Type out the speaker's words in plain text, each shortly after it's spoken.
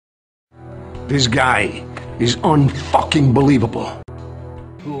This guy is unfucking believable.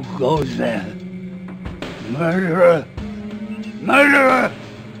 Who goes there? Murderer! Murderer!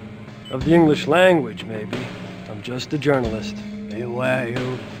 Of the English language, maybe. I'm just a journalist. Beware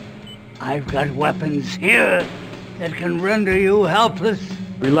you. I've got weapons here that can render you helpless.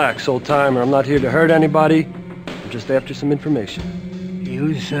 Relax, old-timer. I'm not here to hurt anybody. I'm just after some information.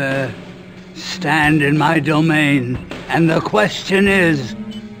 You, sir, stand in my domain, and the question is,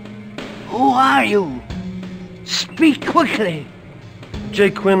 who are you? Speak quickly.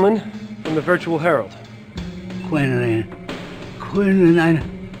 Jake Quinlan, from the Virtual Herald. Quinlan. Quinlan,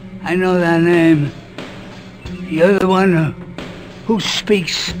 I know that name. You're the one who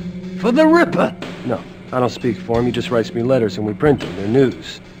speaks for the Ripper. No, I don't speak for him. He just writes me letters and we print them. They're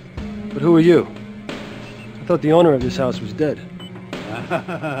news. But who are you? I thought the owner of this house was dead.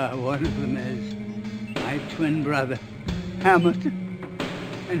 One of them is my twin brother, Hamilton.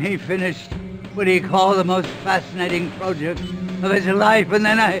 And he finished what he called the most fascinating project of his life. And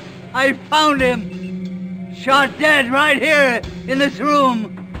then I found him, shot dead right here in this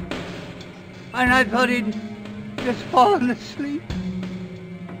room. And I thought he'd just fallen asleep.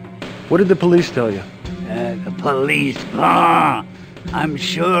 What did the police tell you? The police, I'm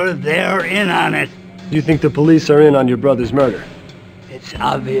sure they're in on it. You think the police are in on your brother's murder? It's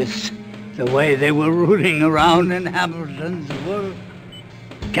obvious the way they were rooting around in Hamilton's work.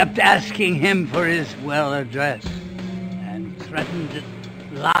 Kept asking him for his well address and threatened to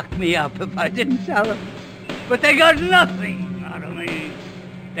lock me up if I didn't tell them. But they got nothing out of me.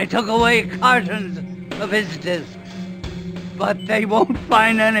 They took away cartons of his discs, but they won't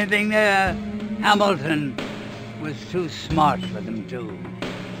find anything there. Hamilton was too smart for them to.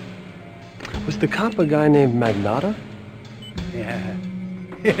 Was the cop a guy named Magnata? Yeah.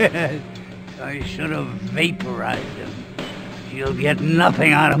 I should have vaporized him. You'll get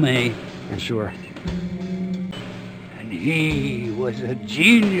nothing out of me. I'm sure. And he was a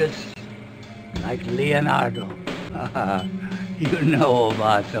genius, like Leonardo. You know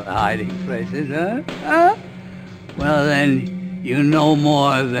about the hiding places, huh? Well then, you know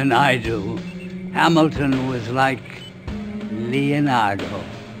more than I do. Hamilton was like Leonardo.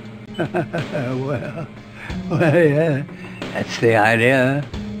 well, yeah, that's the idea.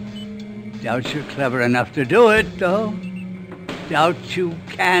 Doubt you're clever enough to do it, though. Doubt you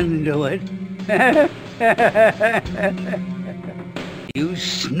can do it. You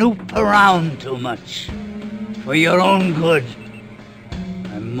snoop around too much for your own good.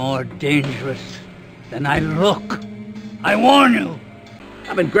 I'm more dangerous than I look. I warn you.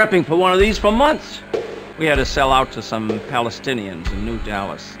 I've been grepping for one of these for months. We had to sell out to some Palestinians in New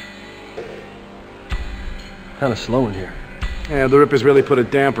Dallas. Kind of slow in here. Yeah, the Rippers really put a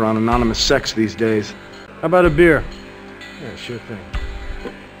damper on anonymous sex these days. How about a beer? Yeah, sure thing.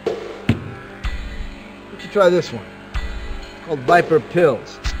 Why don't you try this one? It's called Viper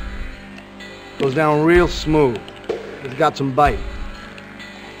Pills. Goes down real smooth. It's got some bite.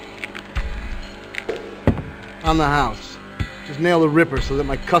 On the house. Just nail the Ripper so that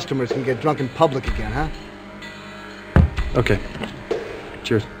my customers can get drunk in public again, huh? Okay.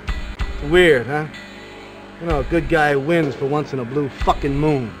 Cheers. Weird, huh? You know, a good guy wins for once in a blue fucking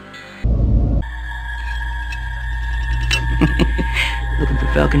moon. Looking for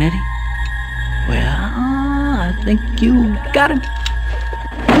Falconetti? Well, I think you got him.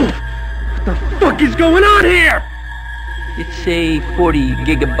 What the fuck is going on here? It's a 40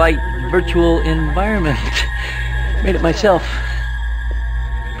 gigabyte virtual environment. Made it myself.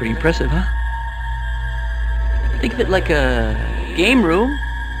 Pretty impressive, huh? Think of it like a game room,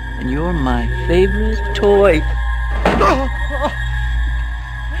 and you're my favorite toy.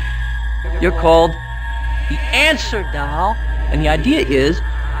 You're called the Answer Doll, and the idea is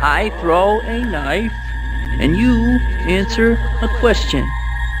I throw a knife, and you answer a question.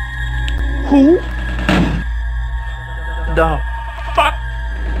 Who the fuck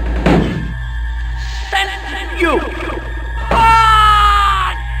Sent you!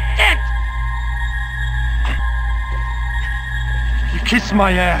 You kiss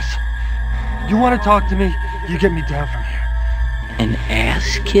my ass. You want to talk to me? You get me down from here. An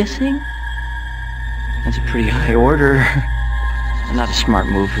ass kissing? That's a pretty high order. Not a smart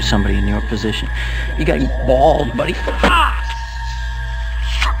move for somebody in your position. You got bald, buddy. Ah!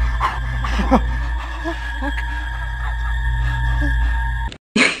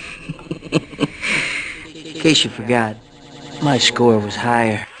 In case you forgot, my score was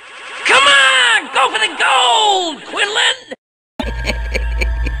higher. Come on! Go for the gold, Quinlan!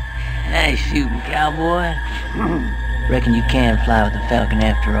 Nice shooting, cowboy. Reckon you can fly with a falcon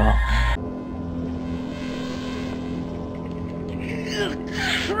after all.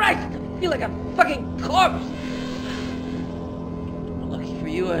 Christ! feel like a fucking corpse. Lucky for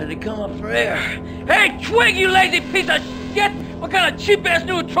you, I had to come up for air. Hey, Twig, you lazy piece of shit! What kind of cheap-ass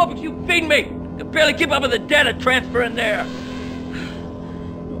nootropics you feed me? Can barely keep up with the data transfer in there.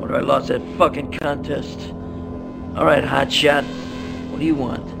 No wonder I lost that fucking contest. All right, hotshot. What do you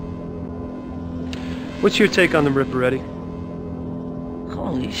want? What's your take on the Ripper, Eddie?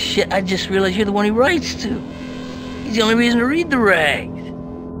 Holy shit, I just realized you're the one he writes to. He's the only reason to read the rags.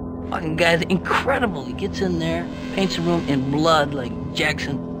 Fucking guy's incredible. He gets in there, paints the room in blood like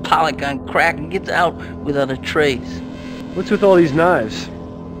Jackson Pollock on crack, and gets out without a trace. What's with all these knives?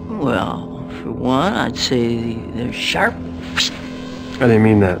 Well, for one, I'd say they're sharp. I didn't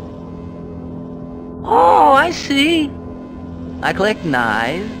mean that. Oh, I see. I collect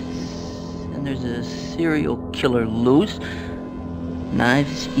knives, and there's a serial killer loose.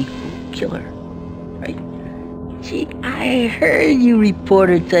 Knives equal killer, right? Gee, I heard you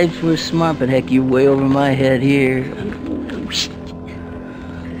reporter types were smart, but heck, you're way over my head here.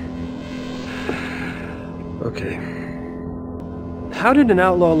 Okay. How did an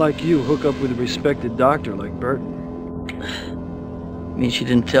outlaw like you hook up with a respected doctor like Burton? Mean she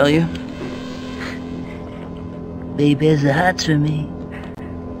didn't tell you? Babe has the hots for me.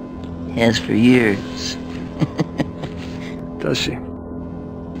 Has for years. Does she?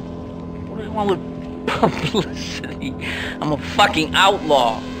 What do I want with publicity? I'm a fucking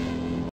outlaw.